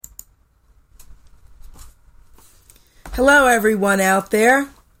Hello, everyone out there.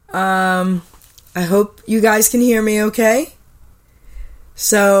 I hope you guys can hear me okay.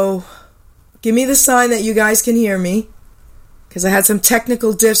 So, give me the sign that you guys can hear me, because I had some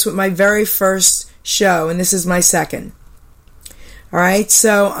technical diffs with my very first show, and this is my second. Alright,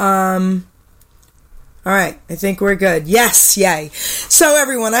 so, alright, I think we're good. Yes, yay. So,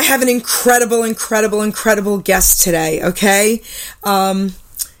 everyone, I have an incredible guest today, okay? I'm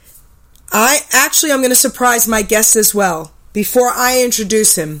going to surprise my guest as well. Before I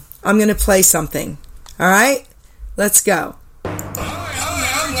introduce him, I'm going to play something. All right? Let's go. Hi,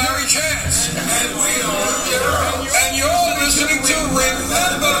 I'm Larry Chance, and you're listening to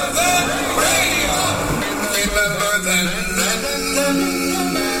Remember That Radio. Remember That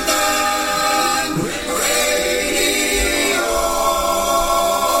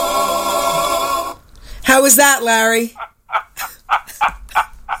Radio. How was that, Larry?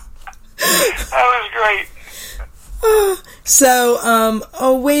 That was great.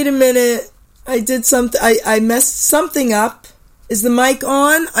 So, wait a minute. I did something. I messed something up. Is the mic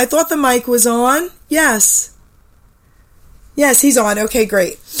on? I thought the mic was on. Yes. Yes, he's on. Okay,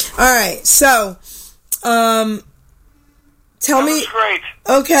 great. All right. So, tell me. Great.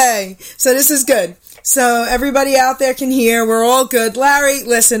 Okay. So this is good. So everybody out there can hear. We're all good. Larry,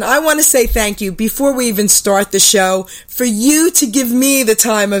 listen, I want to say thank you before we even start the show for you to give me the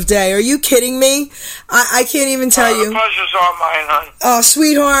time of day. Are you kidding me? I can't even tell you. The pleasure's all mine, hon. Oh,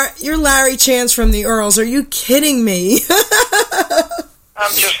 sweetheart, you're Larry Chance from the Earls. Are you kidding me?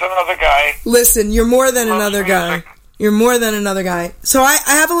 I'm just another guy. Listen, you're more than another guy. Music. You're more than another guy. So I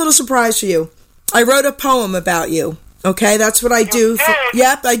have a little surprise for you. I wrote a poem about you. Okay, that's what I do.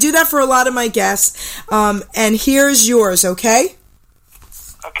 Yep, I do that for a lot of my guests. And here's yours, okay?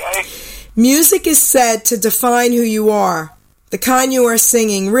 Okay. Music is said to define who you are. The kind you are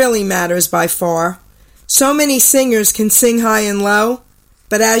singing really matters by far. So many singers can sing high and low,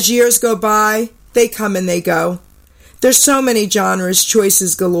 but as years go by, they come and they go. There's so many genres,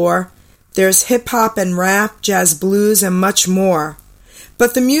 choices galore. There's hip-hop and rap, jazz, blues, and much more.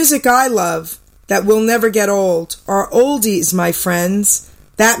 But the music I love, that will never get old, are oldies, my friends.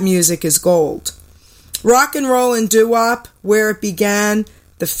 That music is gold. Rock and roll and doo-wop, where it began,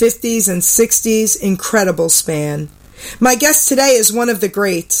 the 50s and 60s, incredible span. My guest today is one of the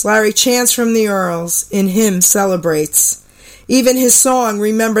greats, Larry Chance from the Earls. In him celebrates. Even his song,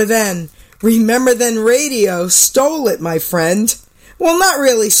 Remember Then Radio, stole it, my friend. Well, not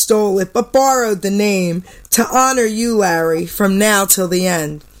really stole it, but borrowed the name to honor you, Larry, from now till the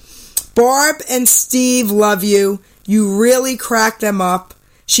end. Barb and Steve love you. You really cracked them up.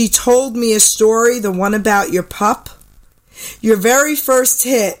 She told me a story, the one about your pup. Your very first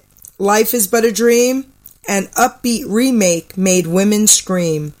hit, Life is But a Dream, an upbeat remake made women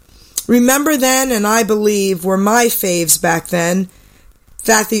scream. Remember Then and I Believe were my faves back then.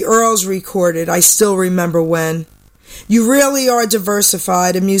 That the Earls recorded, I still remember when. You really are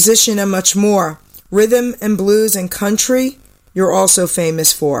diversified, a musician and much more. Rhythm and blues and country, you're also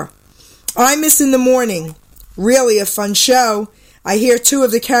famous for. I Miss in the Morning, really a fun show. I hear two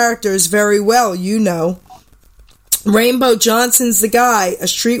of the characters very well, you know. Rainbow Johnson's the guy, a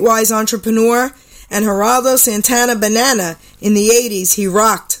streetwise entrepreneur, and Geraldo Santana Banana. In the 80s, he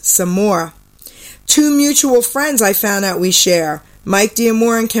rocked some more. Two mutual friends I found out we share, Mike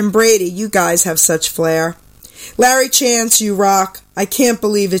D'Amore and Ken Brady. You guys have such flair. Larry Chance, you rock. I can't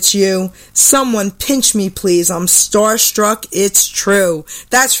believe it's you. Someone pinch me, please. I'm starstruck. It's true.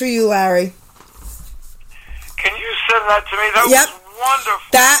 That's for you, Larry. Can you send that to me? That was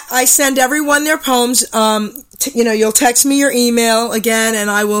wonderful. That, I send everyone their poems. You'll text me your email again, and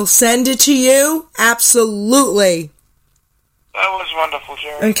I will send it to you. Absolutely. That was wonderful,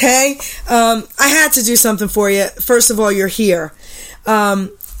 Jerry. Okay? I had to do something for you. First of all, you're here.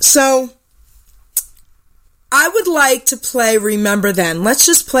 So I would like to play Remember Then. Let's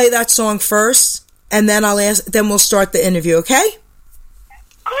just play that song first, and then then we'll start the interview, okay?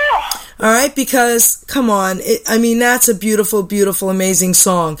 Cool. All right, because, come on, that's a beautiful, beautiful, amazing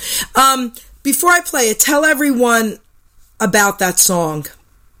song. Before I play it, tell everyone about that song.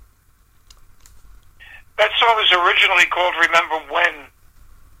 That song was originally called Remember When.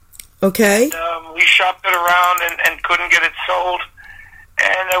 Okay. And, we shopped it around and couldn't get it sold.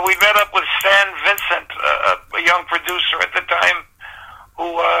 And we met up with Stan Vincent, a young producer at the time,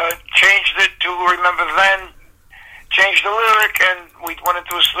 who changed it to Remember Then, changed the lyric, and we went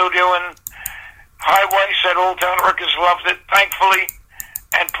into a studio, and High Weiss at Old Town Records loved it, thankfully,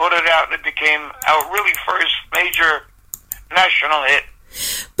 and put it out, and it became our really first major national hit.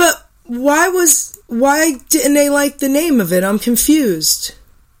 But why didn't they like the name of it? I'm confused.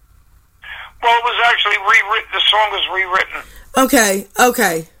 Well, it was actually rewritten. The song was rewritten. Okay.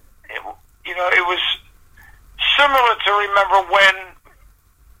 It was similar to Remember When,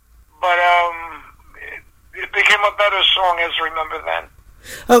 but it became a better song as Remember Then.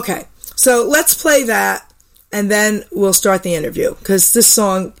 Okay, so let's play that, and then we'll start the interview, because this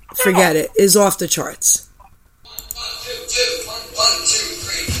song, forget it, is off the charts. 1, 2, 1, 2, 3.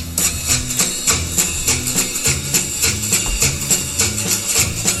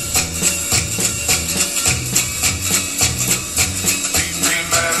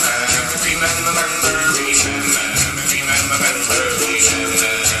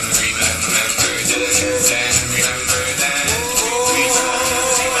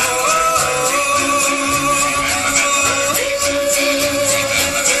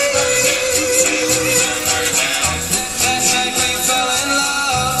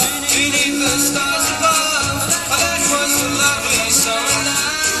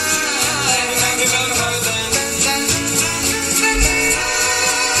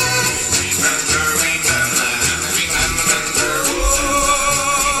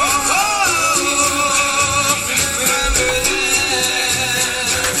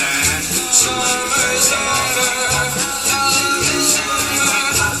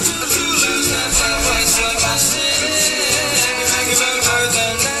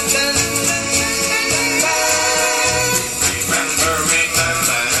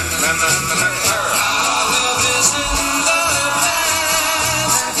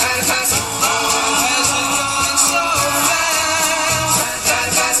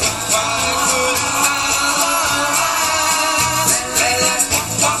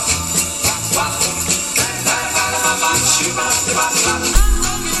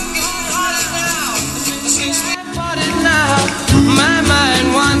 My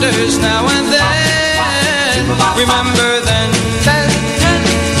mind wanders now and then. Remember then.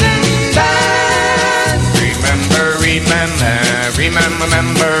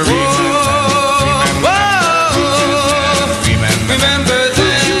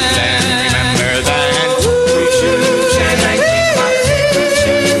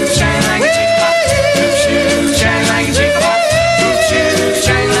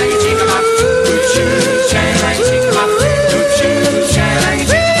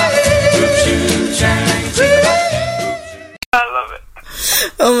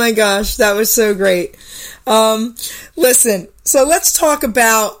 Oh my gosh, that was so great. Listen, so let's talk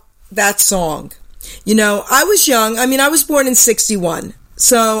about that song. You know, I was young. I mean, I was born in 61.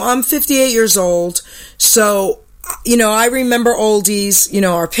 So I'm 58 years old. So, you know, I remember oldies. You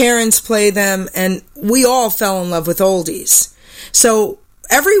know, our parents played them, and we all fell in love with oldies. So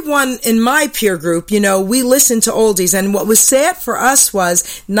everyone in my peer group, you know, we listened to oldies. And what was sad for us was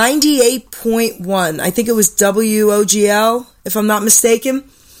 98.1. I think it was WOGL, if I'm not mistaken.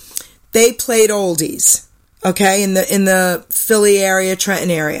 They played oldies, okay, in the Philly area, Trenton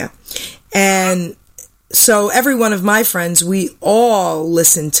area. And so every one of my friends, we all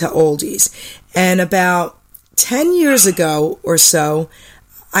listened to oldies. And about 10 years ago or so,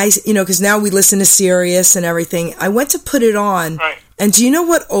 because now we listen to Sirius and everything, I went to put it on. Right. And do you know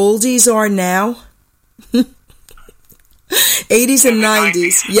what oldies are now? 80s and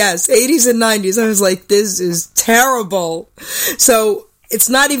 90s. Yes, 80s and 90s. I was like, this is terrible. So it's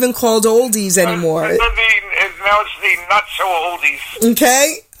not even called oldies anymore. Now it's the not so oldies.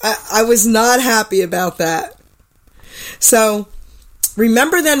 Okay? I was not happy about that. So,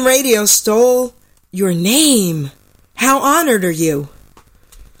 Remember Then Radio stole your name. How honored are you?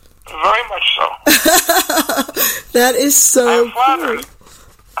 Very much so. That is so I'm flattered.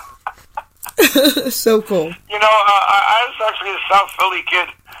 cool. So cool. You know, I was actually a South Philly kid,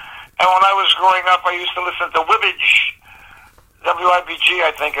 and when I was growing up, I used to listen to Wibbage, WIBG,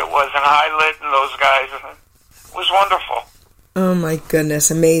 I think it was, and High Lit and those guys. And it was wonderful. Oh my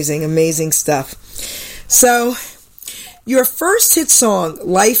goodness, amazing, amazing stuff. So, your first hit song,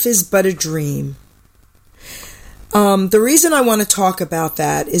 Life is But a Dream. The reason I want to talk about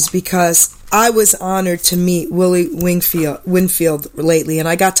that is because I was honored to meet Willie Winfield lately, and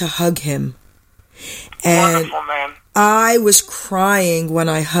I got to hug him. And Wonderful man. I was crying when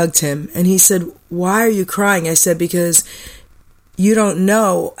I hugged him, and he said, "Why are you crying?" I said, "Because you don't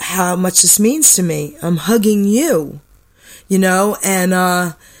know how much this means to me. I'm hugging you, you know, and,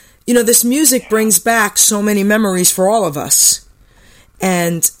 this music brings back so many memories for all of us.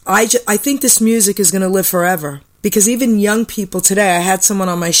 And I think this music is going to live forever, because even young people today, I had someone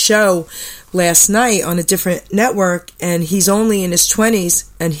on my show last night on a different network, and he's only in his 20s,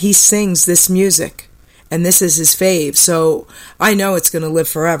 and he sings this music, and this is his fave. So I know it's going to live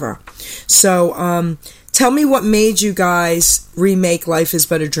forever. So, tell me what made you guys remake Life is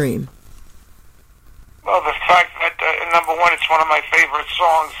But a Dream. one of my favorite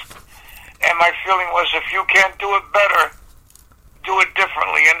songs. And my feeling was, if you can't do it better, do it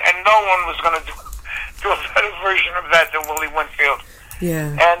differently. And no one was going to do a better version of that than Willie Winfield. Yeah.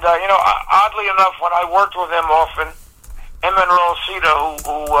 And, oddly enough, when I worked with him often, him and Earls, who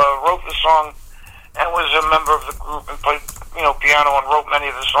wrote the song and was a member of the group and played, piano and wrote many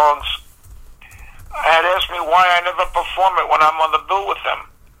of the songs, had asked me why I never perform it when I'm on the bill with them.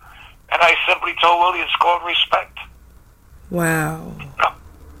 And I simply told Willie it's called respect. Wow.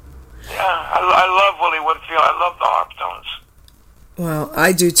 Yeah, I love Willie Winfield. I love the harp tones. Well,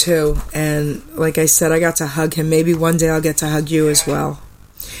 I do too. And like I said, I got to hug him. Maybe one day I'll get to hug you as well.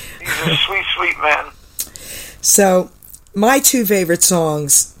 He's a sweet, sweet man. So, my two favorite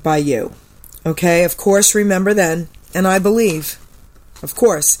songs by you. Okay, of course, Remember Then, and I Believe. Of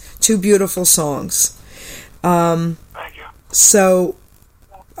course, two beautiful songs. Thank you. So,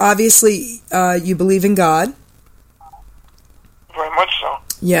 obviously, you believe in God. Very much so.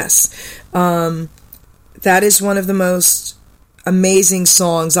 Yes. That is one of the most amazing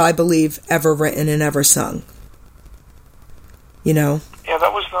songs, I believe, ever written and ever sung. Yeah,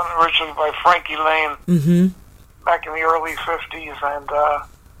 that was done originally by Frankie Lane back in the early 50s, and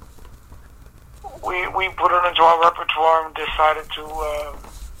we put it into our repertoire and decided to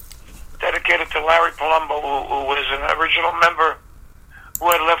dedicate it to Larry Palumbo, who was an original member who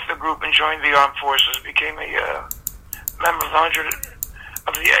had left the group and joined the armed forces, became a member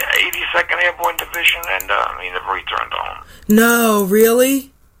of the 82nd Airborne Division, and he never returned home. No,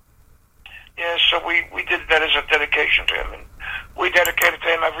 really? Yeah, so we did that as a dedication to him, and we dedicated to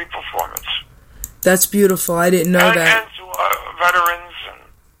him every performance. That's beautiful. I didn't know that. And to veterans, and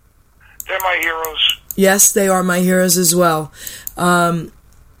they're my heroes. Yes, they are my heroes as well.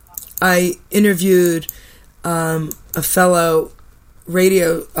 I interviewed a fellow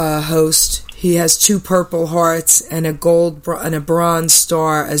radio host. He has 2 Purple Hearts and a gold and a bronze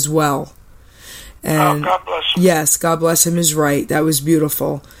star as well. And God bless him. Yes, God bless him is right. That was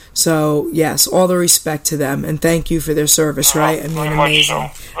beautiful. So yes, all the respect to them, and thank you for their service. Right? I mean, very amazing,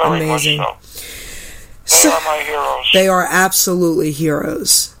 much so. Very amazing. Much so. They are my heroes. They are absolutely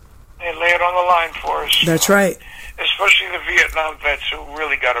heroes. They lay it on the line for us. That's right. Especially the Vietnam vets who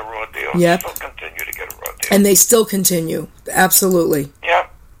really got a raw deal. Yep. Still continue to get a raw deal. And they still continue. Absolutely. Yep.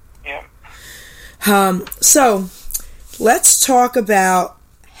 So, let's talk about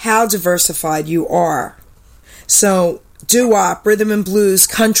how diversified you are. So, doo-wop, rhythm and blues,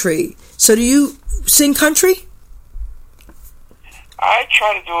 country. So, do you sing country? I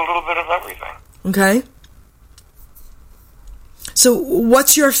try to do a little bit of everything. Okay. So,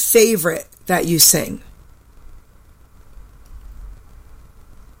 what's your favorite that you sing?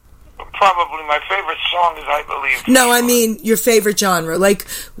 Probably my favorite song is I Believe. No, I mean your favorite genre. Like,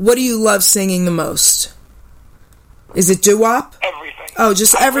 what do you love singing the most? Is it doo-wop? Everything. Oh,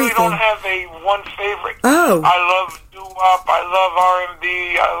 just everything. I really don't have a one favorite. Oh. I love doo-wop, I love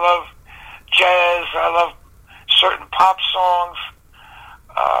R&B, I love jazz, I love certain pop songs.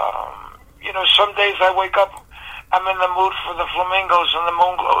 Some days I wake up, I'm in the mood for the Flamingos and the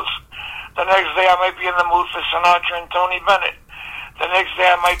Moonglows. The next day I might be in the mood for Sinatra and Tony Bennett. The next day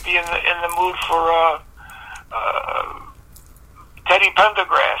I might be in the mood for Teddy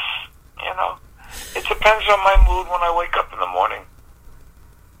Pendergrass. It depends on my mood when I wake up in the morning.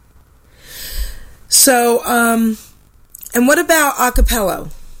 So, and what about a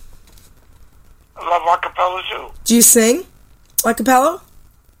cappella? I love a cappella too. Do you sing a cappella?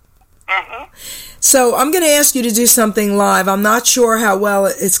 Mm-hmm. So I'm going to ask you to do something live. I'm not sure how well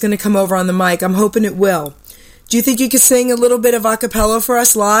it's going to come over on the mic. I'm hoping it will. Do you think you could sing a little bit of a cappella for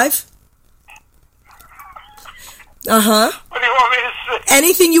us live? Uh-huh. What do you want me to sing?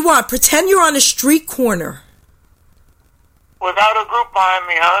 Anything you want. Pretend you're on a street corner. Without a group behind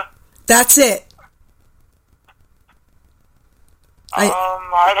me, huh? That's it. I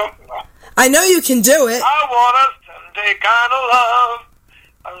don't know. I know you can do it. I want a Sunday kind of love.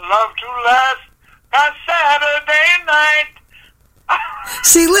 A love to last past Saturday night.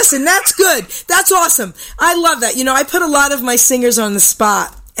 See, listen, that's good. That's awesome. I love that. I put a lot of my singers on the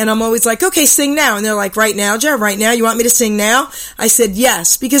spot, and I'm always like, okay, sing now. And they're like, right now, Jer, right now? You want me to sing now? I said,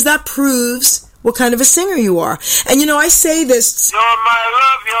 yes, because that proves what kind of a singer you are. And, I say this. You're my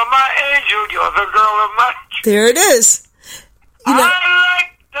love, you're my angel, you're the girl of my dreams. There it is. I'd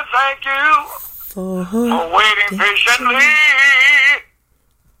like to thank you for waiting patiently.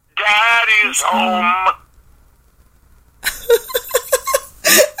 Daddy's home.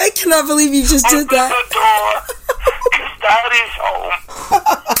 I cannot believe you just did that. Open the door, 'cause Daddy's home.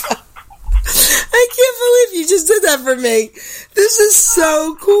 I can't believe you just did that for me. This is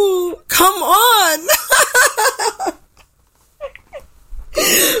so cool. Come on.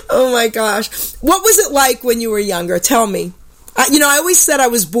 Oh my gosh. What was it like when you were younger? Tell me. I always said I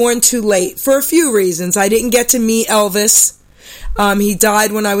was born too late for a few reasons. I didn't get to meet Elvis. He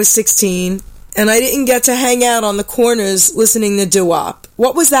died when I was 16. And I didn't get to hang out on the corners listening to doo-wop.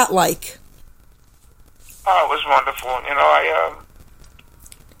 What was that like? Oh, it was wonderful.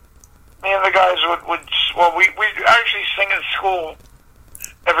 Me and the guys we actually sing in school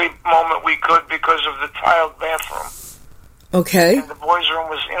every moment we could because of the tiled bathroom. Okay. And the boys' room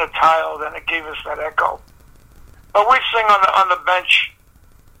was tiled, and it gave us that echo. But we'd sing on the bench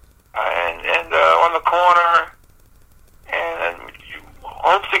and on the corner, and you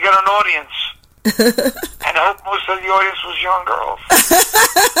hope to get an audience. And I hope most of the audience was young girls.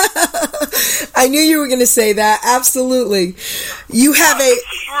 I knew you were going to say that. Absolutely.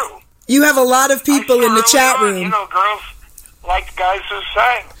 It's true. You have a lot of people in the chat room. Girls like guys who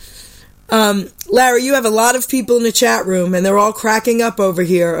sang. Larry, you have a lot of people in the chat room, and they're all cracking up over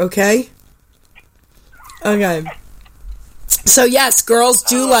here, okay? Okay. So, yes, girls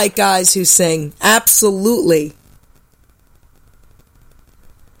do like guys who sing. Absolutely.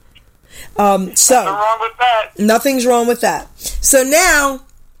 Nothing wrong with that. Nothing's wrong with that. So now,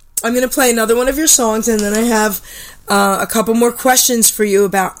 I'm going to play another one of your songs, and then I have a couple more questions for you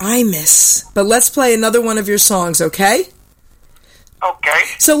about I Miss. But let's play another one of your songs, okay? Okay.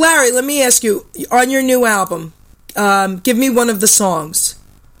 So, Larry, let me ask you, on your new album, give me one of the songs.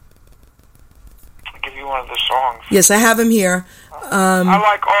 I'll give you one of the songs. Yes, I have them here. I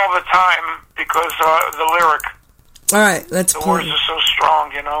like All the Time because the lyric. All right, let's play. play. The words are so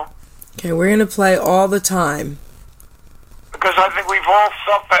strong, Okay, we're going to play All the Time. Because I think we've all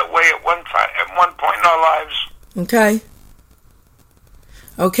felt that way at one point in our lives. Okay.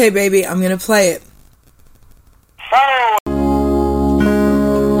 Okay, baby, I'm going to play it. Follow.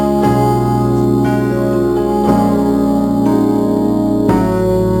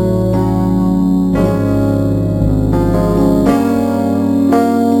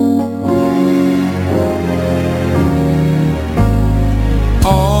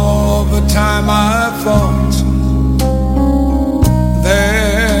 Time I thought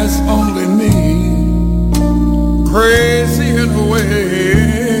there's only me, crazy in a way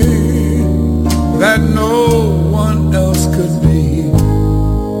that no one else could be.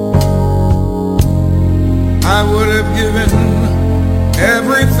 I would have given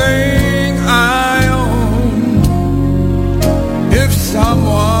everything I own if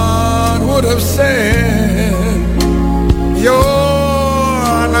someone would have said,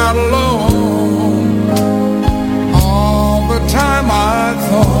 you're not alone. All the time I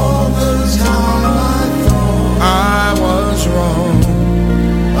thought I was wrong,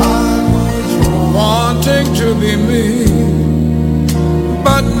 wanting to be me,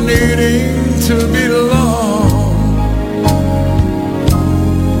 but needing to belong.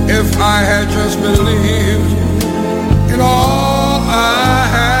 If I had just believed in all I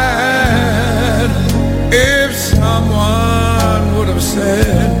had, if someone would have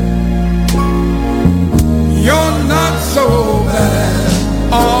said, you're not so bad.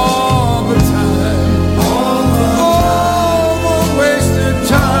 All the time, all the wasted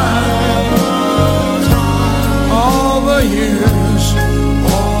time, all the years,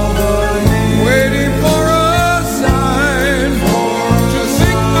 waiting for a sign to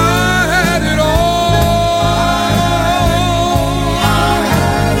think I had it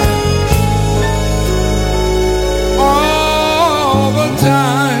all the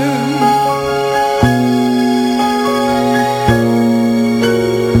time.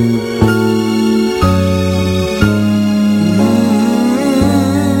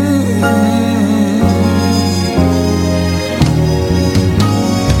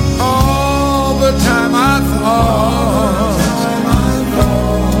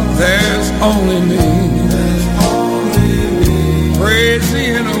 Only me, crazy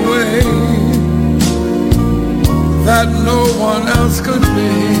in a way that no one else could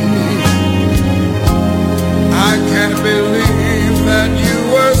be. I can't believe that you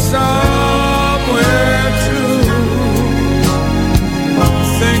were somewhere too,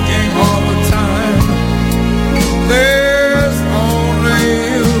 thinking all the time there's only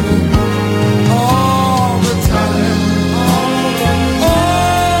you. All the time,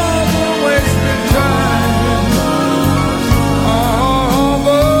 all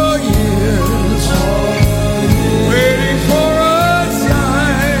the years, waiting for a sign.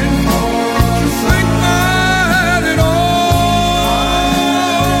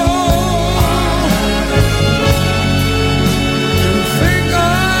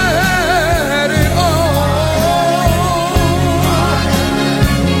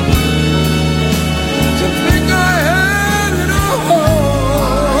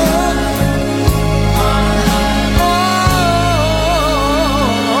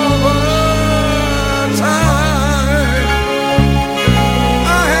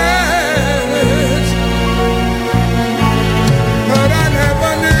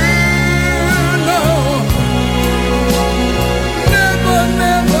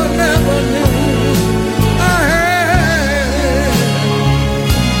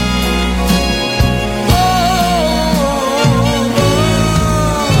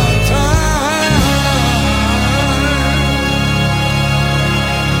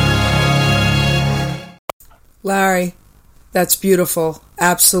 That's beautiful.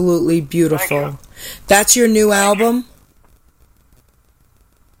 Absolutely beautiful. Thank you. That's your new album?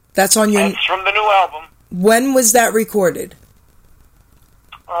 That's on your... That's from the new album. When was that recorded?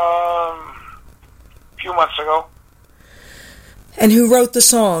 A few months ago. And who wrote the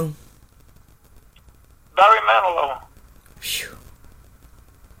song? Barry Manilow. Phew.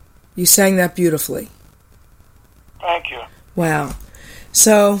 You sang that beautifully. Thank you. Wow.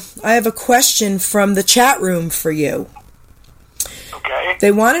 So, I have a question from the chat room for you. Okay.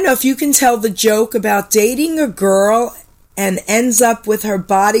 They want to know if you can tell the joke about dating a girl and ends up with her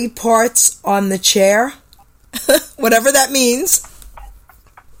body parts on the chair. Whatever that means.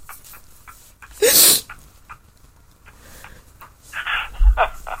 It's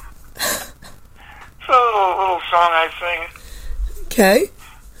a little song I sing. Okay.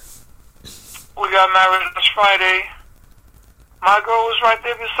 We got married this Friday. My girl was right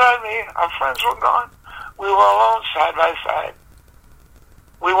there beside me. Our friends were gone. We were alone side by side.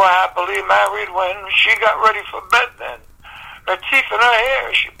 We were happily married when she got ready for bed then. Her teeth in her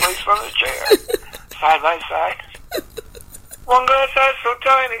hair she placed on the chair. Side by side. One glass eye so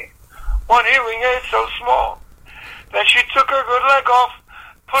tiny. One hearing aid so small. Then she took her good leg off,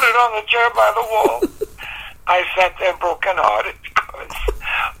 put it on the chair by the wall. I sat there broken hearted because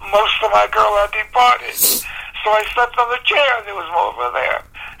most of my girl had departed. So I slept on the chair and there was more over there,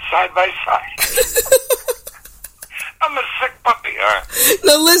 side by side. I'm a sick puppy, huh?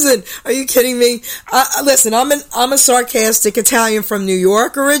 No, listen. Are you kidding me? Listen, I'm a sarcastic Italian from New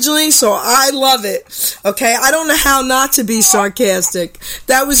York originally, so I love it. Okay, I don't know how not to be sarcastic.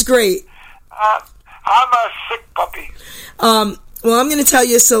 That was great. I'm a sick puppy. Well, I'm going to tell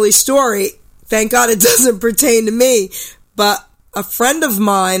you a silly story. Thank God it doesn't pertain to me. But a friend of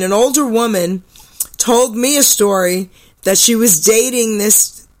mine, an older woman, told me a story that she was dating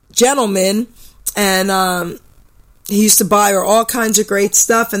this gentleman, and he used to buy her all kinds of great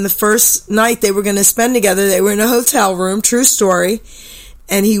stuff. And the first night they were going to spend together, they were in a hotel room, true story.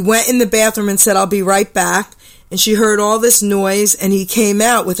 And he went in the bathroom and said, "I'll be right back." And she heard all this noise, and he came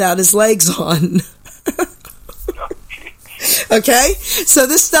out without his legs on. Okay? So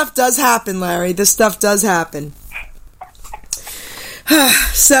this stuff does happen, Larry. This stuff does happen.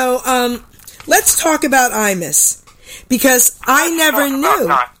 So, let's talk about Imus. Because I never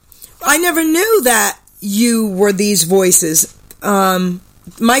knew that you were these voices.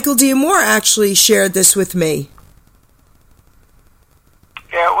 Michael D'Amore actually shared this with me.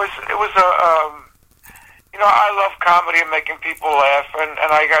 Yeah, it was a, I love comedy and making people laugh, and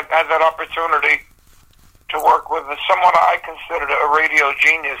I had that opportunity to work with someone I considered a radio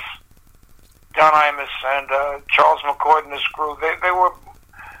genius, Don Imus and Charles McCord and his crew. They were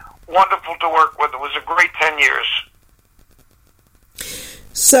wonderful to work with. It was a great 10 years.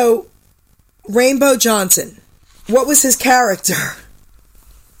 So, Rainbow Johnson, what was his character?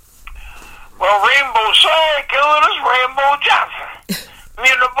 Well, Rainbow, sorry, killing us, Rainbow Johnson. Me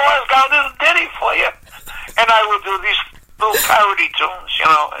and the boys got this ditty for you. And I would do these little parody tunes,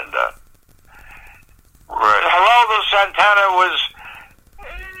 and Geraldo Santana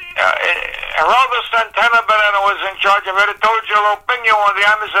Banana was in charge of editorial opinion on the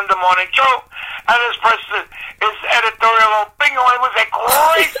Imus in the Morning Show, and his editorial opinion, he was a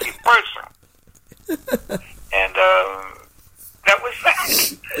crazy person. And that was that.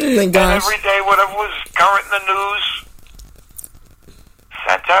 Oh my gosh. And every day, whatever was current in the news,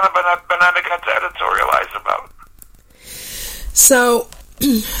 Santana Banana got to editorialize about. So,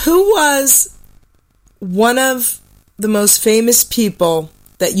 who was one of the most famous people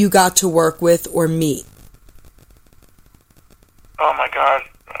that you got to work with or meet? Oh my God.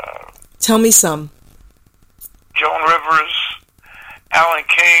 Tell me some. Joan Rivers, Alan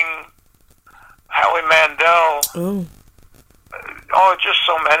King, Howie Mandel. Oh, just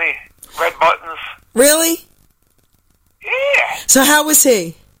so many. Red Buttons. Really? Yeah. So how was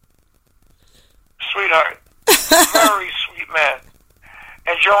he? Sweetheart. Very sweet man.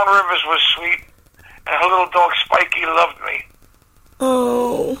 And Joan Rivers was sweet. And her little dog Spikey loved me.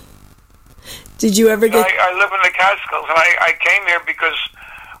 Oh. Did you ever get... I live in the Catskills, and I came here because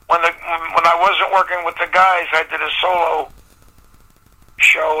when I wasn't working with the guys, I did a solo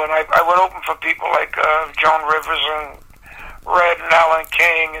show, and I would open for people like Joan Rivers and Red and Alan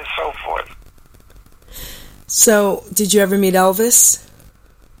King and so forth. So, did you ever meet Elvis?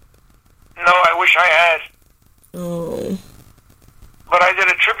 No, I wish I had. Oh. But I did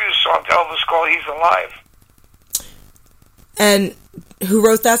a tribute song to Elvis called He's Alive. And who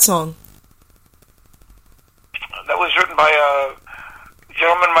wrote that song? That was written by a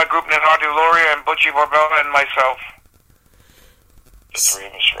gentleman in my group named Artie Lauria and Butchie Barbella and myself. The three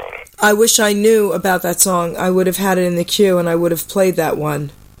of us wrote it. I wish I knew about that song. I would have had it in the queue, and I would have played that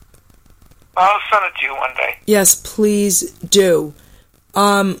one. I'll send it to you one day. Yes, please do.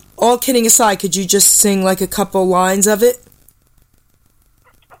 All kidding aside, could you just sing like a couple lines of it?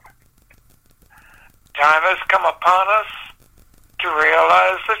 Time has come upon us to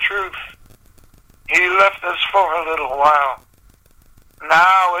realize the truth. He left us for a little while.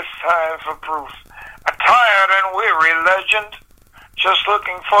 Now it's time for proof. A tired and weary legend, just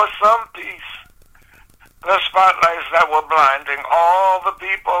looking for some peace. The spotlights that were blinding all the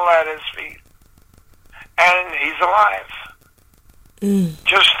people at his feet. And he's alive.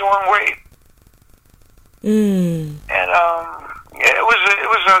 Just doing wait. And yeah, it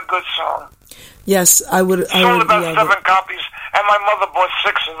was a good song. Yes, I would. Sold about 7 copies, and my mother bought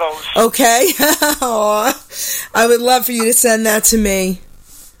 6 of those. Okay. I would love for you to send that to me.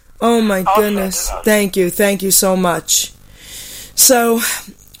 Oh my goodness. Thank you so much. So,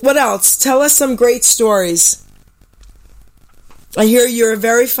 what else? Tell us some great stories. I hear you're a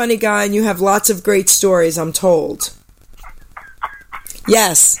very funny guy and you have lots of great stories, I'm told.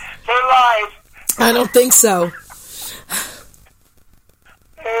 Yes. They're live. I don't think so.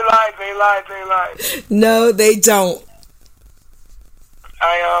 They lied. No, they don't.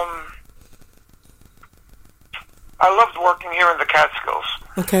 I loved working here in the Catskills.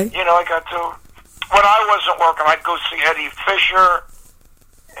 Okay. You know, I got to, when I wasn't working, I'd go see Eddie Fisher,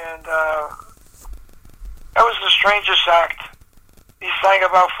 and that was the strangest act. He sang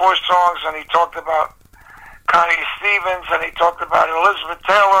about 4 songs, and he talked about Connie Stevens, and he talked about Elizabeth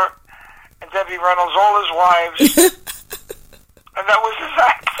Taylor, and Debbie Reynolds, all his wives, and that was his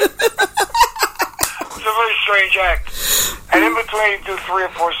act. It was a very strange act. And in between, he'd do 3 or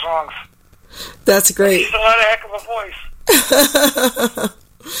 4 songs. That's great. He still had a heck of a voice.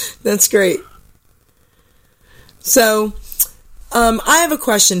 That's great. So, I have a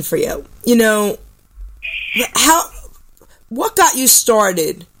question for you. You know, what got you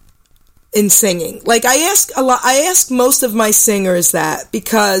started in singing? Like, I ask most of my singers that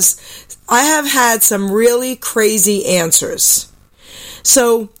because I have had some really crazy answers.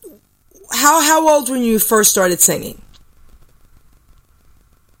 So, how old were you first started singing?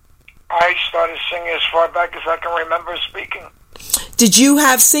 I started singing as far back as I can remember speaking. Did you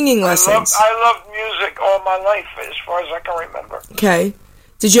have singing lessons? I loved music all my life, as far as I can remember. Okay.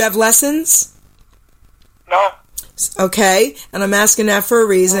 Did you have lessons? No. Okay, and I'm asking that for a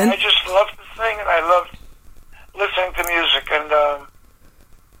reason. I just loved to sing, and I loved listening to music, and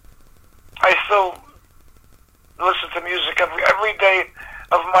I still listen to music every day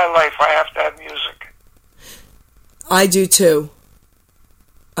of my life. I have to have music. I do too.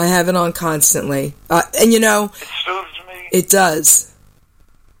 I have it on constantly, and you know, it soothes me. It does.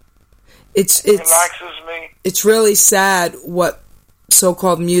 It relaxes me. It's really sad what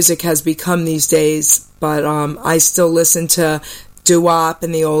so-called music has become these days, but I still listen to doo-wop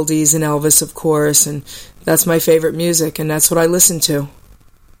and the oldies and Elvis, of course, and that's my favorite music, and that's what I listen to.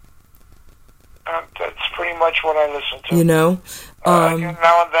 That's pretty much what I listen to. You know, now and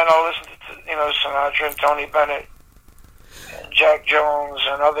then I'll listen to Sinatra and Tony Bennett and Jack Jones,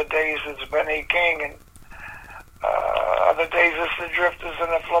 and other days it's Benny King, and other days it's the Drifters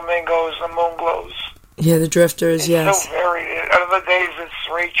and the Flamingos, the Moonglows. Yeah, the Drifters, yes. It's so varied. Other days it's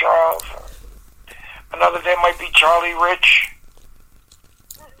Ray Charles. Another day might be Charlie Rich.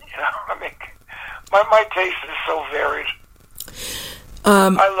 You know, I mean, my taste is so varied. I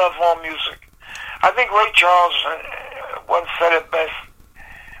love all music. I think Ray Charles once said it best.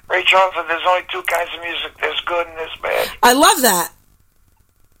 Ray Charles said there's only 2 kinds of music. There's good and there's bad. I love that.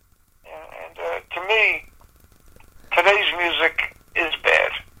 And to me, today's music is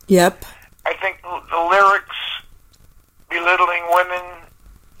bad. Yep. I think the lyrics belittling women,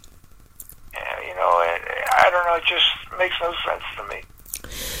 I don't know, it just makes no sense to me.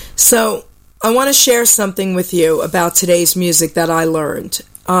 So, I want to share something with you about today's music that I learned.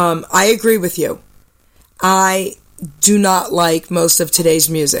 I agree with you. I do not like most of today's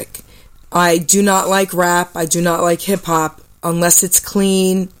music. I do not like rap. I do not like hip-hop unless it's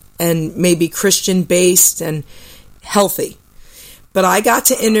clean and maybe Christian-based and healthy. But I got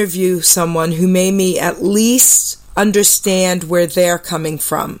to interview someone who made me at least understand where they're coming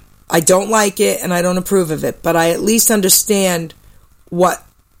from. I don't like it and I don't approve of it, but I at least understand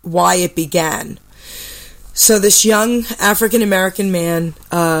why it began. So this young African-American man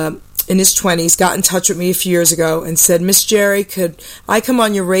in his 20s got in touch with me a few years ago and said, Miss Geri, could I come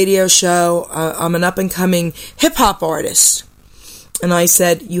on your radio show? I'm an up-and-coming hip-hop artist. And I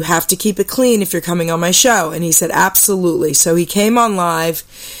said, you have to keep it clean if you're coming on my show. And he said, absolutely. So he came on live,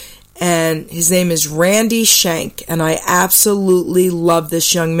 and his name is Randy Shank, and I absolutely love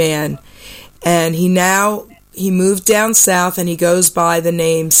this young man. And he moved down south, and he goes by the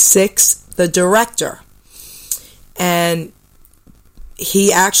name Six the Director. And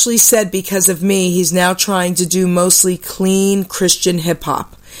he actually said because of me, he's now trying to do mostly clean Christian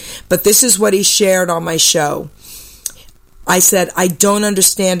hip-hop. But this is what he shared on my show. I said, I don't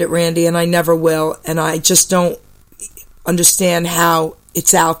understand it, Randy, and I never will, and I just don't understand how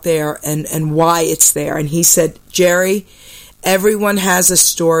it's out there and why it's there. And he said, Geri, everyone has a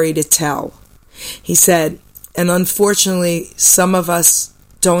story to tell. He said, and unfortunately, some of us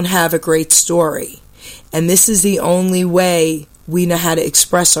don't have a great story. And this is the only way we know how to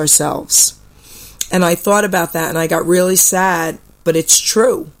express ourselves. And I thought about that, and I got really sad, but it's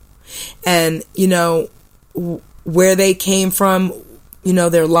true. And, where they came from,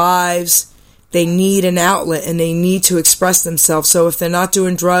 their lives, they need an outlet, and they need to express themselves. So if they're not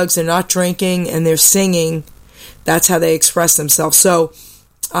doing drugs, they're not drinking, and they're singing, that's how they express themselves. So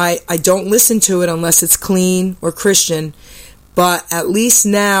I don't listen to it unless it's clean or Christian, but at least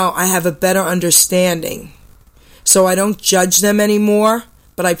now I have a better understanding. So I don't judge them anymore,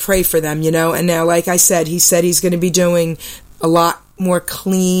 but I pray for them, And now, like I said, he said he's going to be doing a lot more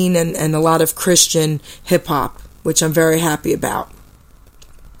clean and a lot of Christian hip-hop, which I'm very happy about.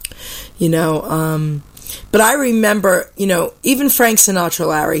 But I remember, even Frank Sinatra,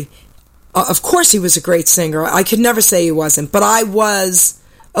 Larry, of course he was a great singer. I could never say he wasn't, but I was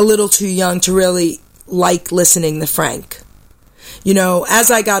a little too young to really like listening to Frank.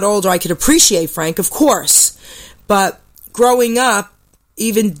 As I got older, I could appreciate Frank, of course. But growing up,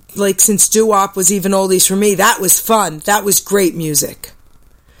 even since doo-wop was even oldies for me, that was fun. That was great music.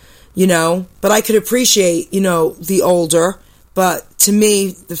 But I could appreciate, the older. But to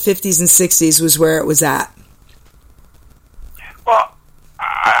me, the 50s and 60s was where it was at. Well,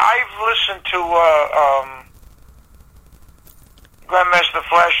 I've listened to Grandmaster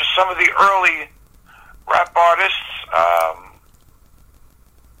Flash, some of the early rap artists,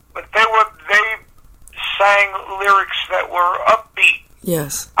 but they sang lyrics that were upbeat.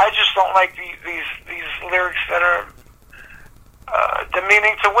 Yes. I just don't like these lyrics that are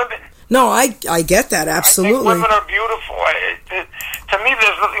demeaning to women. No, I get that, absolutely. I think women are beautiful. To me,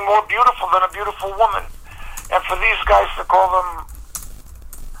 there's nothing more beautiful than a beautiful woman. And for these guys to call them,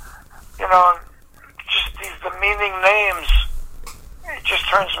 just these demeaning names, it just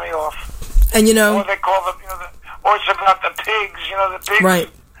turns me off. And or they call them, or it's about the pigs, the pigs. Right.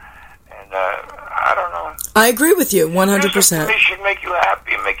 And I don't know. I agree with you, 100%. Music to me should make you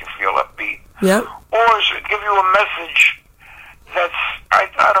happy and make you feel upbeat. Yep. Or it should give you a message that's, I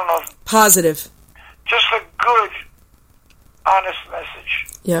don't know. Positive. Just a good, honest message.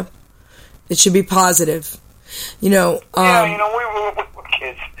 Yep. It should be positive. We were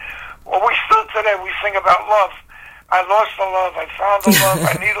kids. Well, we still today, we sing about love. I lost the love. I found the love.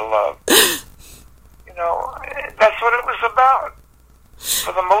 I need a love. That's what it was about,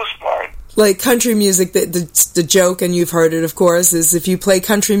 for the most part. Like country music, the joke, and you've heard it, of course, is if you play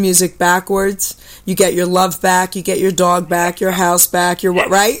country music backwards, you get your love back, you get your dog back, your house back, your what,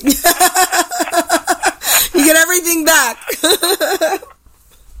 right? You get everything back.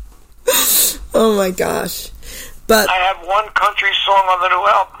 Oh my gosh. But I have one country song on the new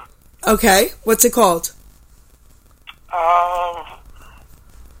album. Okay, what's it called?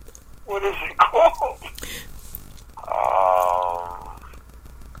 What is it called?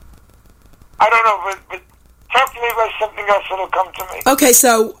 I don't know, but talk to me about something else that'll come to me. Okay,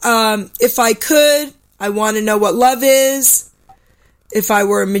 so if I could, I want to know what love is. If I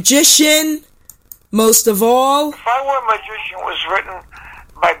were a magician, most of all. If I Were a Magician was written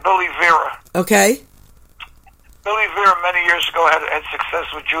by Billy Vera. Okay. Billy Vera many years ago had success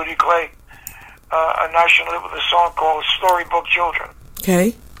with Judy Clay nationally with a song called Storybook Children.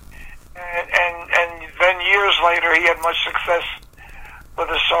 Okay. And then years later he had much success with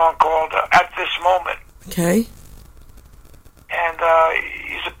a song called At This Moment. Okay. And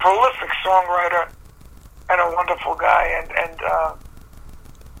he's a prolific songwriter and a wonderful guy. And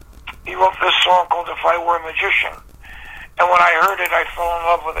he wrote this song called If I Were a Magician. And when I heard it, I fell in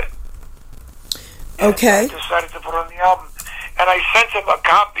love with it. Okay. And I decided to put it on the album. And I sent him a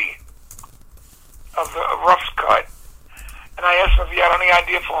copy of the rough cut. And I asked him if he had any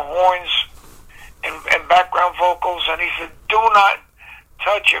idea for horns and background vocals. And he said, do not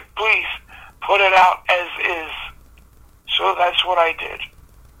touch it. Please put it out as is. So that's what I did.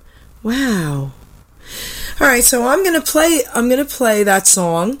 Wow. All right, so I'm going to play that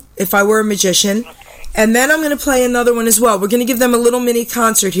song, If I Were a Magician. Okay. And then I'm going to play another one as well. We're going to give them a little mini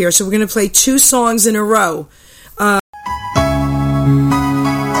concert here. So we're going to play 2 songs in a row.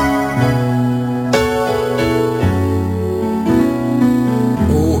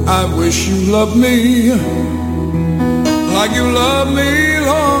 love me like you loved me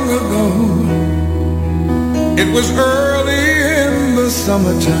long ago. It was early in the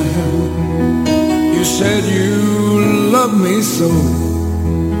summertime. You said you loved me so.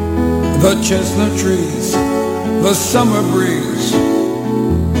 The chestnut trees, the summer breeze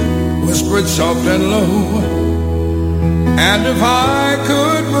whispered soft and low. And if I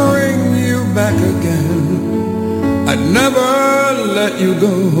could bring you back again, I'd never let you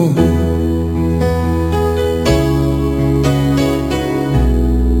go.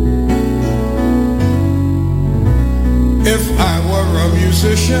 If I were a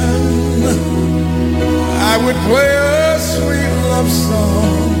musician, I would play a sweet love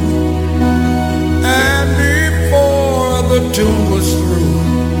song. And before the tune was through,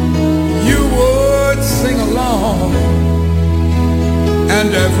 you would sing along. And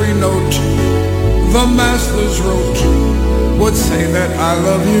every note the masters wrote would say that I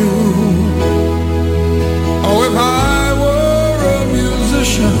love you. Oh, if I were a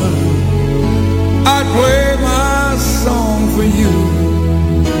musician, I'd play my song for you,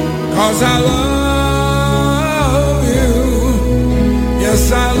 'cause I love you. Yes,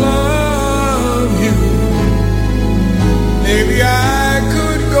 I love you. Maybe I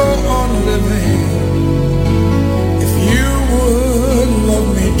could go on living if you would love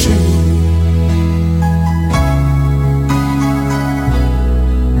me too.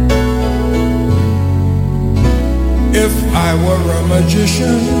 If I were a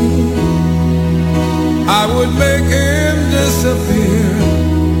magician, I would make him disappear.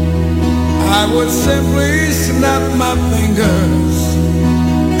 I would simply snap my fingers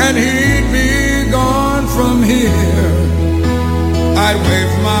and he'd be gone from here. I'd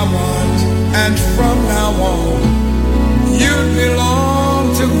wave my wand and from now on you'd belong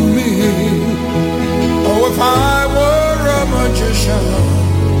to me. Oh, if I were a magician,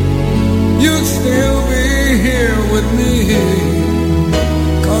 you'd still be here with me,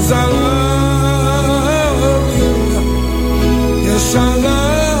 'cause I love you. Yes, I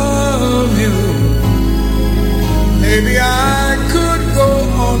love you. Maybe I could go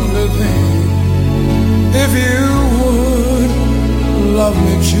on living if you would love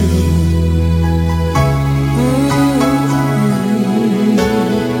me too.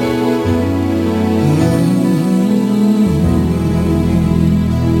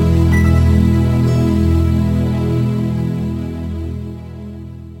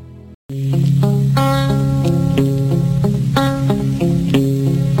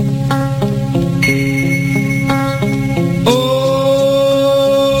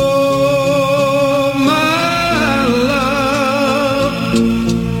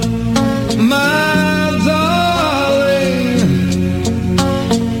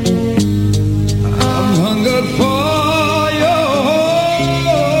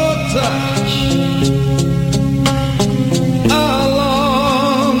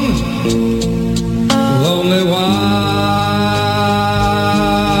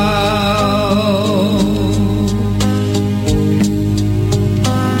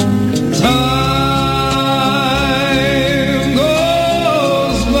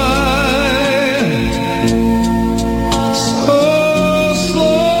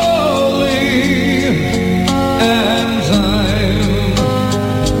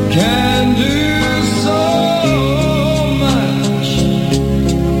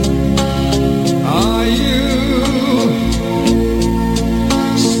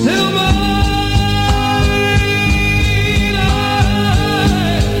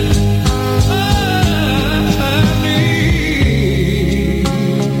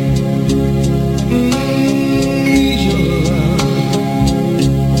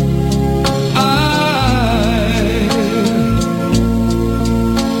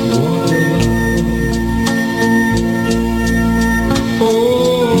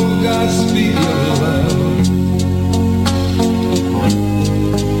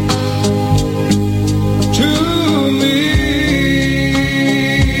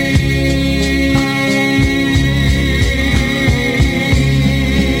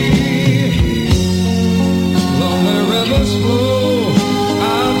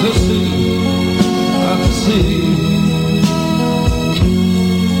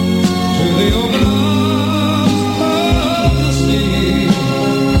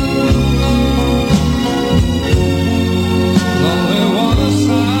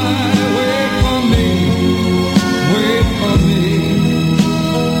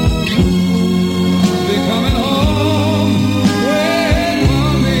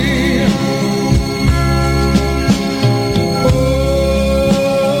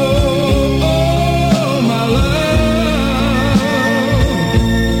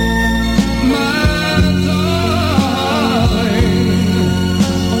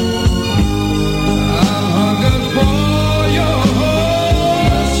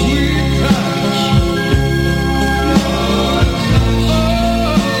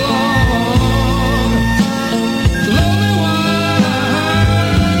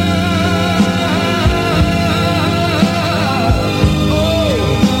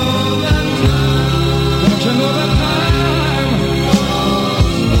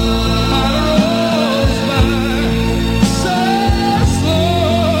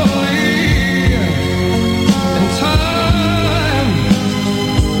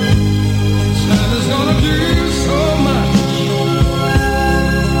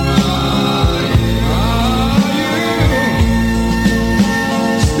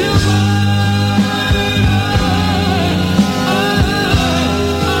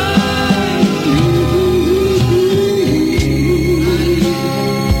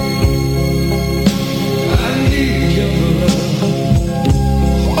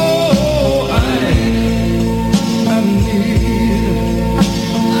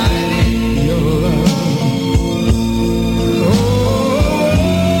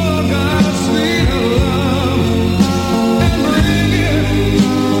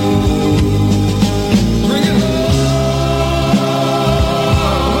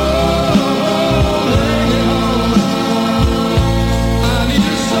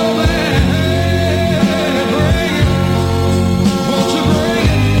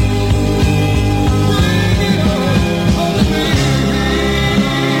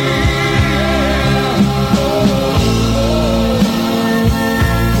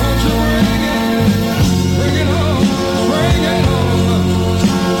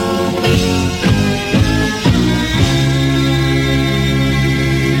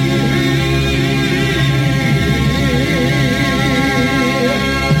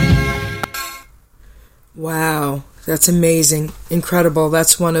 That's amazing. Incredible.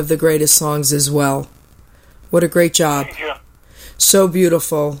 That's one of the greatest songs as well. What a great job. Thank you. So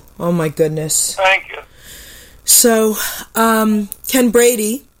beautiful. Oh, my goodness. Thank you. So, Ken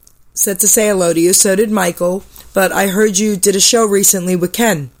Brady said to say hello to you. So did Michael. But I heard you did a show recently with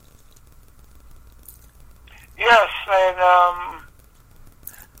Ken. Yes, and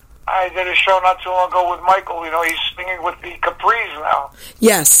I did a show not too long ago with Michael. You know, he's singing with the Capris now.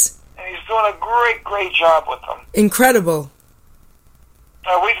 Yes. And he's doing a great, great job with them. Incredible.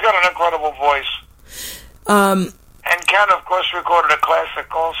 He's got an incredible voice. And Ken, of course, recorded a classic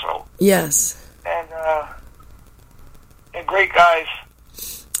also. Yes. And great guys.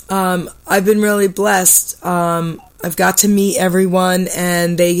 I've been really blessed. I've got to meet everyone,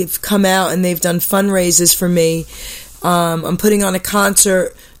 and they've come out and they've done fundraisers for me. I'm putting on a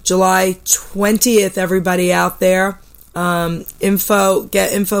concert July 20th, everybody out there. Get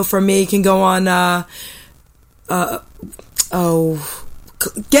info from me. You can go on,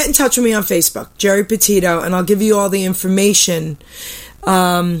 get in touch with me on Facebook, Geri Petito, and I'll give you all the information.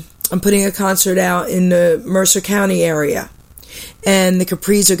 I'm putting a concert out in the Mercer County area, and the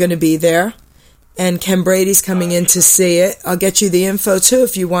Capris are going to be there, and Ken Brady's coming in to see it. I'll get you the info too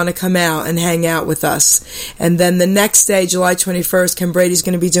if you want to come out and hang out with us. And then the next day, July 21st, Ken Brady's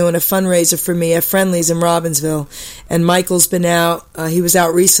going to be doing a fundraiser for me at Friendly's in Robbinsville. And Michael's been out. He was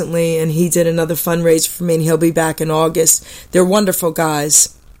out recently, and he did another fundraiser for me, and he'll be back in August. They're wonderful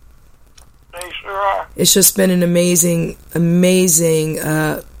guys. They sure are. It's just been an amazing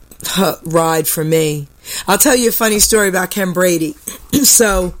ride for me. I'll tell you a funny story about Ken Brady.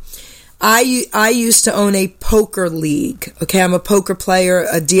 So, I used to own a poker league. Okay, I'm a poker player,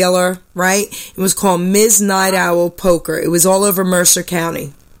 a dealer, right? It was called Ms. Night Owl Poker. It was all over Mercer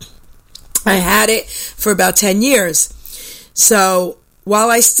County. I had it for about 10 years. So while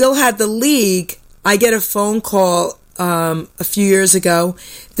I still had the league, I get a phone call a few years ago,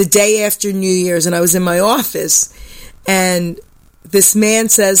 the day after New Year's, and I was in my office, and this man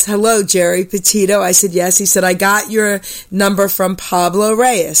says, "Hello, Geri Petito." I said, "Yes." He said, "I got your number from Pablo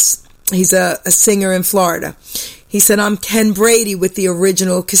Reyes." He's a singer in Florida. He said, "I'm Ken Brady with the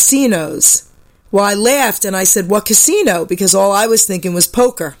original casinos." Well, I laughed and I said, "What casino?" Because all I was thinking was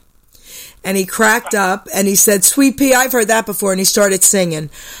poker. And he cracked up and he said, "Sweet Pea, I've heard that before." And he started singing.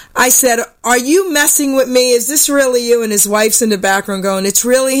 I said, "Are you messing with me? Is this really you?" And his wife's in the background going, "It's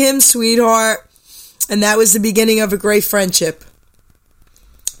really him, sweetheart." And that was the beginning of a great friendship.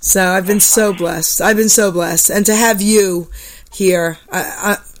 So I've been so blessed. I've been so blessed. And to have you here,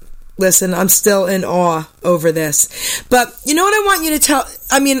 listen, I'm still in awe over this. But you know what I want you to tell?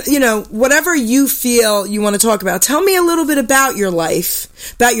 I mean, you know, whatever you feel you want to talk about, tell me a little bit about your life,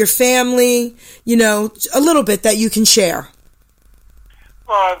 about your family, you know, a little bit that you can share.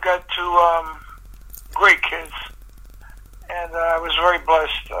 Well, I've got two great kids, and I was very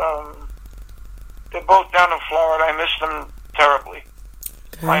blessed. They're both down in Florida. I miss them terribly.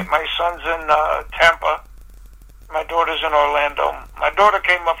 Okay. My son's in Tampa. My daughter's in Orlando. My daughter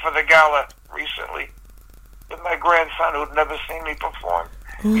came up for the gala recently with my grandson who'd never seen me perform.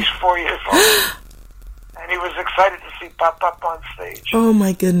 He's 4 years old. And he was excited to see Pop Up on stage. Oh,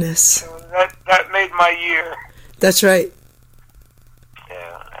 my goodness. So that made my year. That's right.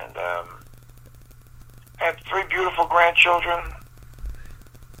 Yeah, and I have 3 beautiful grandchildren.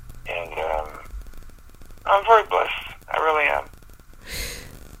 And I'm very blessed. I really am.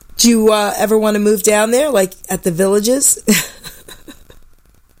 Do you ever want to move down there, like at the Villages?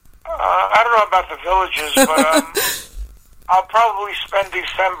 I don't know about the Villages, but I'll probably spend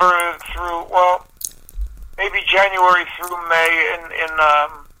December through, well, maybe January through May in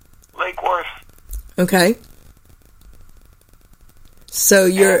Lake Worth. Okay. So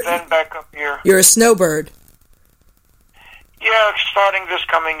and then back up here. You're a snowbird. Yeah, starting this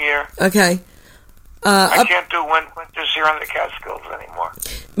coming year. Okay. I can't do winters here on the Catskills anymore.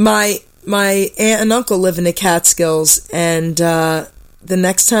 My aunt and uncle live in the Catskills, and the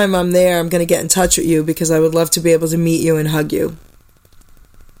next time I'm there, I'm going to get in touch with you because I would love to be able to meet you and hug you.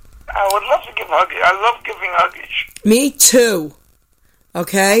 I would love to give huggies. I love giving huggies. Me too.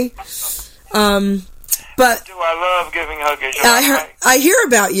 Okay? But I love giving huggies. I hear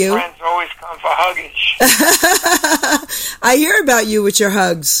about you. Friends always come for huggies. I hear about you with your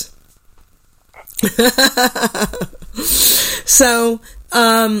hugs. So,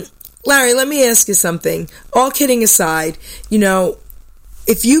 Larry, let me ask you something. All kidding aside, you know,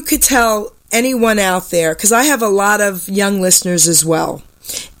 if you could tell anyone out there, because I have a lot of young listeners as well,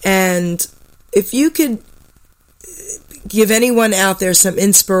 and if you could give anyone out there some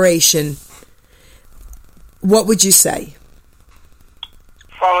inspiration, what would you say?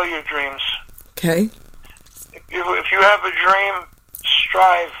 Follow your dreams. Okay. if you have a dream,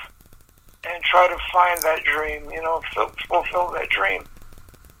 strive and try to find that dream. Fulfill that dream.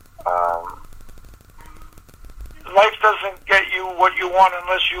 Life doesn't get you what you want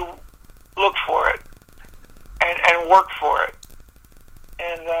unless you look for it and work for it.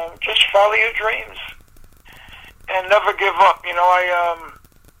 And just follow your dreams and never give up.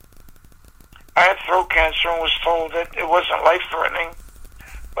 I had throat cancer and was told that it wasn't life-threatening,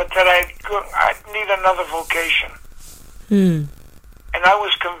 but that I'd need another vocation. And I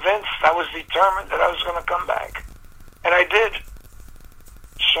was convinced, I was determined that I was going to come back. And I did.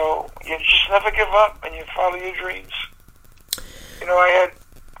 So you just never give up and you follow your dreams. I had,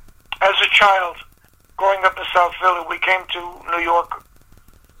 as a child, growing up in South Philly, we came to New York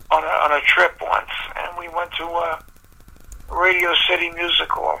on a trip once, and we went to Radio City Music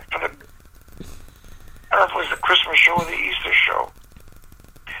Hall for the, I don't know if it was the Christmas show or the Easter show.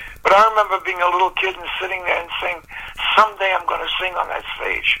 But I remember being a little kid and sitting there and saying, someday I'm going to sing on that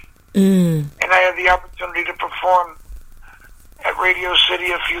stage. And I had the opportunity to perform at Radio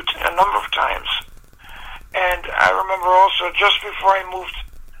City a number of times. And I remember also, just before I moved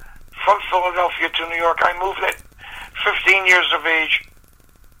from Philadelphia to New York, I moved at 15 years of age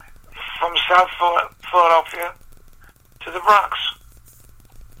from South Philadelphia to the Bronx.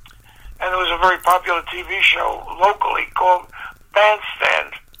 And there was a very popular TV show locally called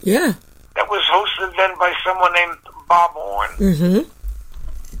Bandstand. Yeah. That was hosted then by someone named Bob Orne.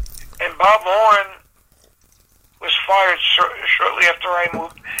 And Bob Orne was fired shortly after I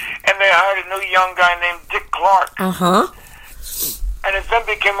moved, and they hired a new young guy named Dick Clark. And it then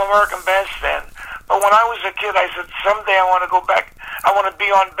became American Bandstand. But when I was a kid, I said, someday I want to go back. I want to be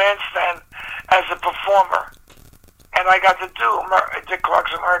on Bandstand as a performer. And I got to do Dick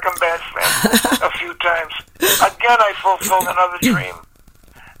Clark's American Bandstand a few times. Again, I fulfilled another dream.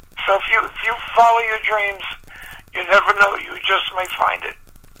 So if you follow your dreams, you never know. You just may find it.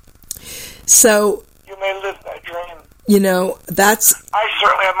 So you may live that dream. That's... I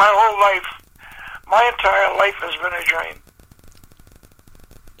certainly have. My whole life, my entire life has been a dream.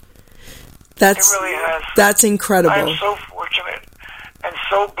 It really has. That's incredible. I am so fortunate and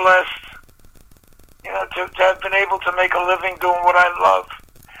so blessed, to have been able to make a living doing what I love.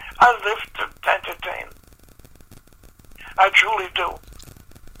 I live to entertain. I truly do.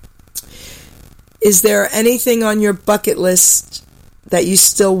 Is there anything on your bucket list that you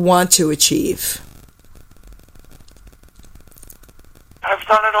still want to achieve? I've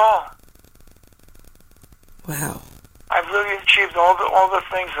done it all. Wow. I've really achieved all the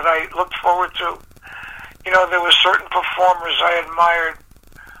things that I looked forward to. There were certain performers I admired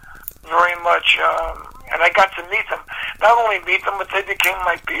very much, and I got to meet them. Not only meet them, but they became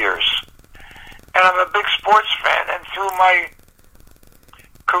my peers. And I'm a big sports fan, and through my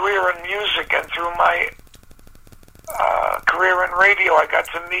career in music and through my career in radio, I got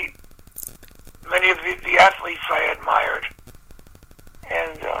to meet many of the athletes I admired.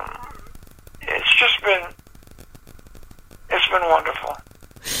 And it's been wonderful.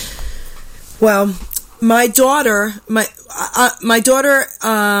 Well, my daughter, her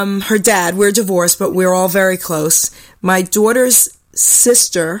dad, we're divorced, but we're all very close. My daughter's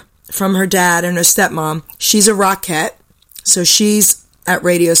sister from her dad and her stepmom, she's a rockette, so she's at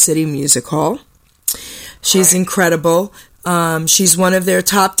Radio City Music Hall. She's incredible. She's one of their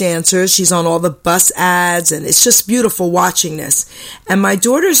top dancers. She's on all the bus ads, and it's just beautiful watching this. And my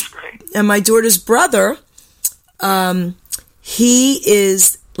daughter's brother, he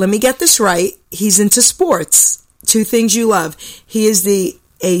is, let me get this right, he's into sports. Two things you love. He is the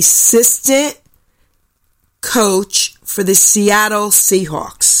assistant coach for the Seattle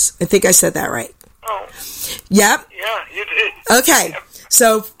Seahawks. I think I said that right. Oh. Yep. Yeah, you did. Okay. Yep.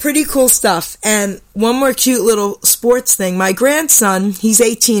 So, pretty cool stuff. And one more cute little sports thing. My grandson, he's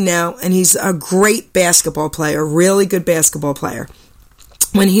 18 now, and he's a great basketball player, really good basketball player.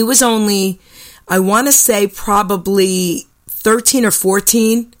 When he was only, I want to say probably 13 or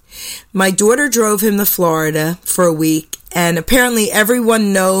 14, my daughter drove him to Florida for a week, and apparently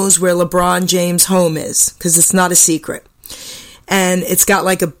everyone knows where LeBron James' home is, because it's not a secret. And it's got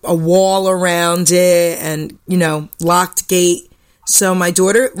like a wall around it and, locked gate. So my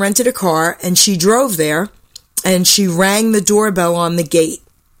daughter rented a car, and she drove there, and she rang the doorbell on the gate.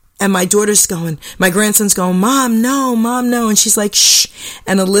 And my grandson's going, Mom, no. And she's like, shh.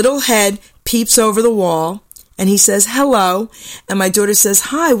 And a little head peeps over the wall, and he says, hello. And my daughter says,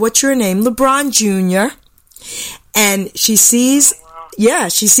 hi, what's your name? LeBron Jr. And she sees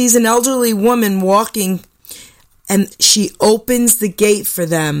an elderly woman walking, and she opens the gate for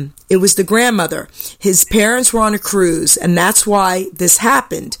them. It was the grandmother. His parents were on a cruise, and that's why this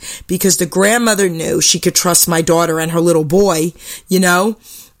happened, because the grandmother knew she could trust my daughter and her little boy,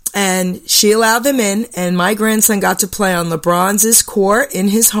 and she allowed them in, and my grandson got to play on LeBron's court in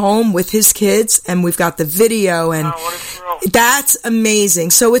his home with his kids, and we've got the video, and that's amazing.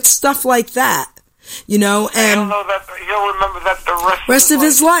 So it's stuff like that. And he'll know that, he'll remember that the rest of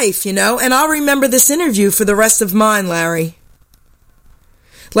his life, and I'll remember this interview for the rest of mine, Larry.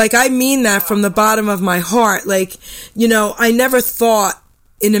 Like, I mean that from the bottom of my heart. Like, I never thought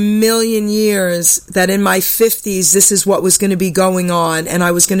in a million years that in my 50s this is what was going to be going on, and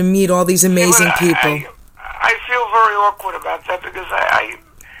I was going to meet all these amazing people. I feel very awkward about that, because I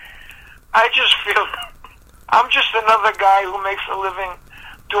just feel I'm just another guy who makes a living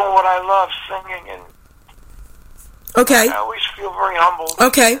doing what I love, singing, and okay. I always feel very humbled.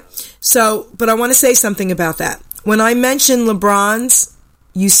 Okay, so, but I want to say something about that. When I mentioned LeBron's,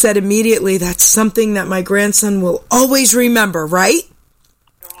 you said immediately that's something that my grandson will always remember, right?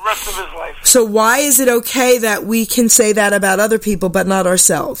 The rest of his life. So why is it okay that we can say that about other people but not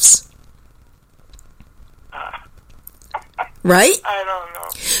ourselves? Right? I don't know.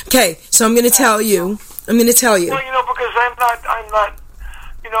 Okay, so I'm going to tell you. Well, because I'm not.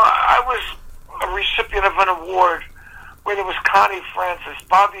 I was a recipient of an award where there was Connie Francis,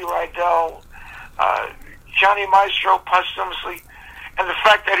 Bobby Rydell, Johnny Maestro posthumously, and the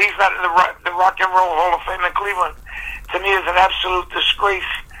fact that he's not in the Rock and Roll Hall of Fame in Cleveland, to me, is an absolute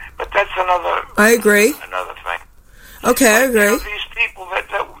disgrace. But that's another. I agree. Another thing. Okay, I agree. These people that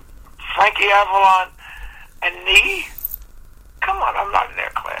Frankie Avalon and me. Come on, I'm not in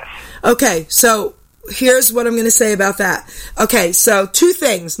their class. Okay, so here's what I'm going to say about that. Okay, so two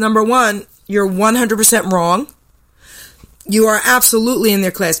things. Number one, you're 100% wrong. You are absolutely in their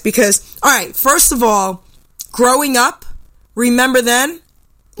class because, all right, first of all, growing up, remember then?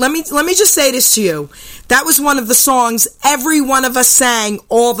 Let me just say this to you. That was one of the songs every one of us sang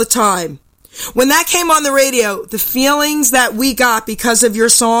all the time. When that came on the radio, the feelings that we got because of your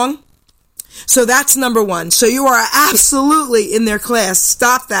song, so that's number one. So you are absolutely in their class.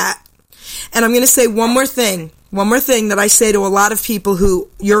 Stop that. And I'm going to say one more thing that I say to a lot of people who,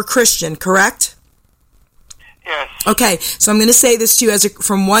 you're a Christian, correct? Yes. Okay, so I'm going to say this to you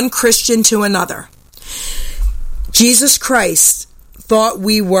from one Christian to another. Jesus Christ thought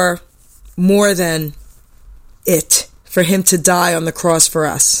we were more than it for him to die on the cross for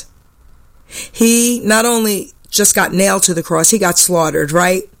us. He not only just got nailed to the cross, he got slaughtered,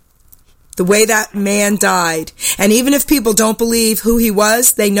 right? The way that man died. And even if people don't believe who he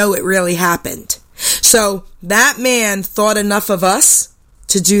was, they know it really happened. So that man thought enough of us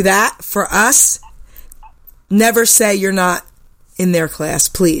to do that for us. Never say you're not in their class,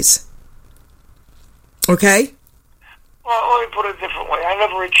 please. Okay? Well, let me put it a different way. I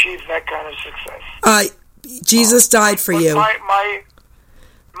never achieved that kind of success. Jesus died for you. My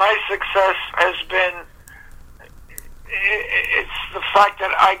success has been, it's the fact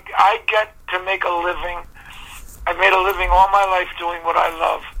that I get to make a living. I've made a living all my life doing what I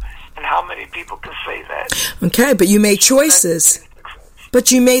love. And how many people can say that? Okay, but you made choices.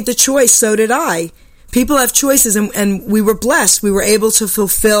 But you made the choice, so did I. People have choices, and we were blessed. We were able to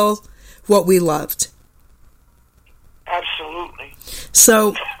fulfill what we loved. Absolutely.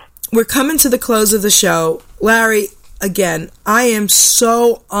 So, we're coming to the close of the show. Larry, again, I am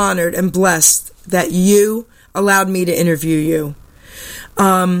so honored and blessed that you allowed me to interview you.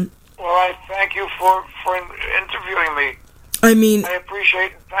 Well, I thank you for interviewing me. I mean, I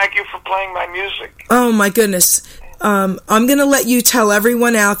appreciate it. Thank you for playing my music. Oh, my goodness. I'm going to let you tell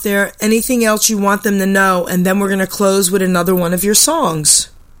everyone out there anything else you want them to know, and then we're going to close with another one of your songs.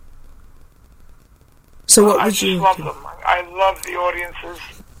 So what would you do? I just love them. I love the audiences.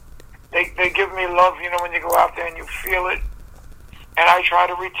 They give me love, when you go out there and you feel it. And I try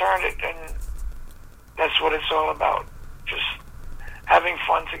to return it, and that's what it's all about. Just having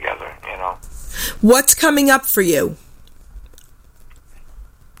fun together, What's coming up for you?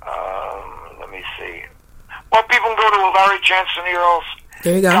 Let me see. Well, people can go to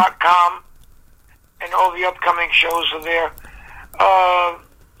LarryChancellorEarls.com, and all the upcoming shows are there.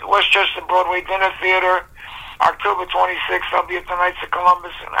 The Westchester Broadway Dinner Theater, October 26th, I'll be at the Knights of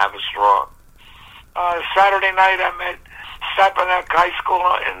Columbus in Haverstraw. Saturday night, I'm at Sapponack High School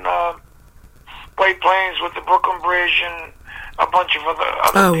in White Plains with the Brooklyn Bridge and a bunch of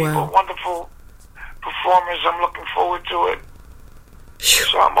other people. Wow. Wonderful performers. I'm looking forward to it.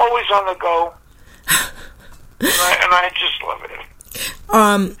 So I'm always on the go. And I just love it.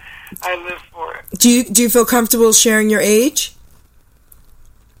 I live for it. Do you feel comfortable sharing your age?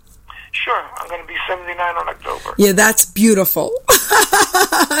 Sure. Sure, I'm going to be 79 on October. Yeah, that's beautiful.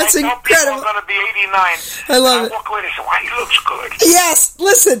 That's incredible. I'm going to be 89. I love it. I walk away and say, wow, he looks good. Yes,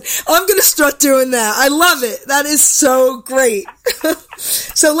 listen, I'm going to start doing that. I love it. That is so great.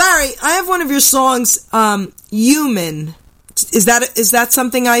 So, Larry, I have one of your songs, Human. Is that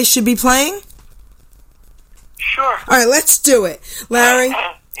something I should be playing? Sure. All right, let's do it. Larry?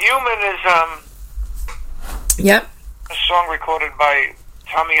 Human is Yep. a song recorded by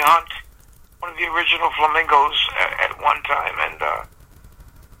Tommy Hunt, one of the original Flamingos at one time, and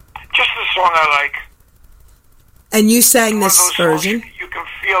just a song I like. And you sang this version. You can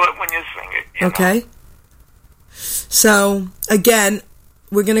feel it when you sing it. Okay. Know? So, again,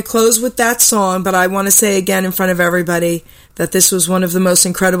 we're going to close with that song, but I want to say again in front of everybody that this was one of the most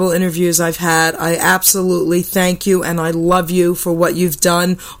incredible interviews I've had. I absolutely thank you, and I love you for what you've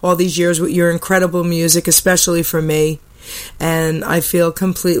done all these years with your incredible music, especially for me. And I feel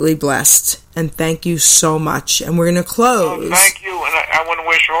completely blessed. And thank you so much. And we're going to close. Thank you, and I want to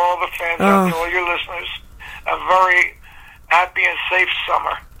wish all the fans out there, all your listeners, a very happy and safe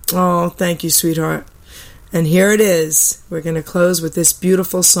summer. Oh, thank you, sweetheart. And here it is. We're going to close with this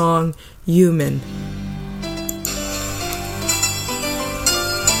beautiful song, Human.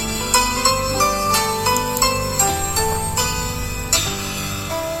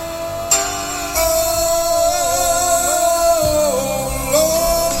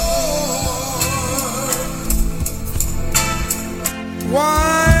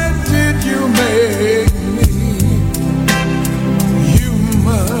 Why did you make me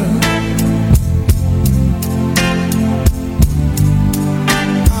human?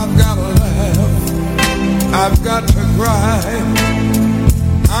 I've got to laugh, I've got to cry,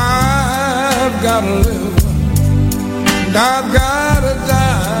 I've got to live, and I've got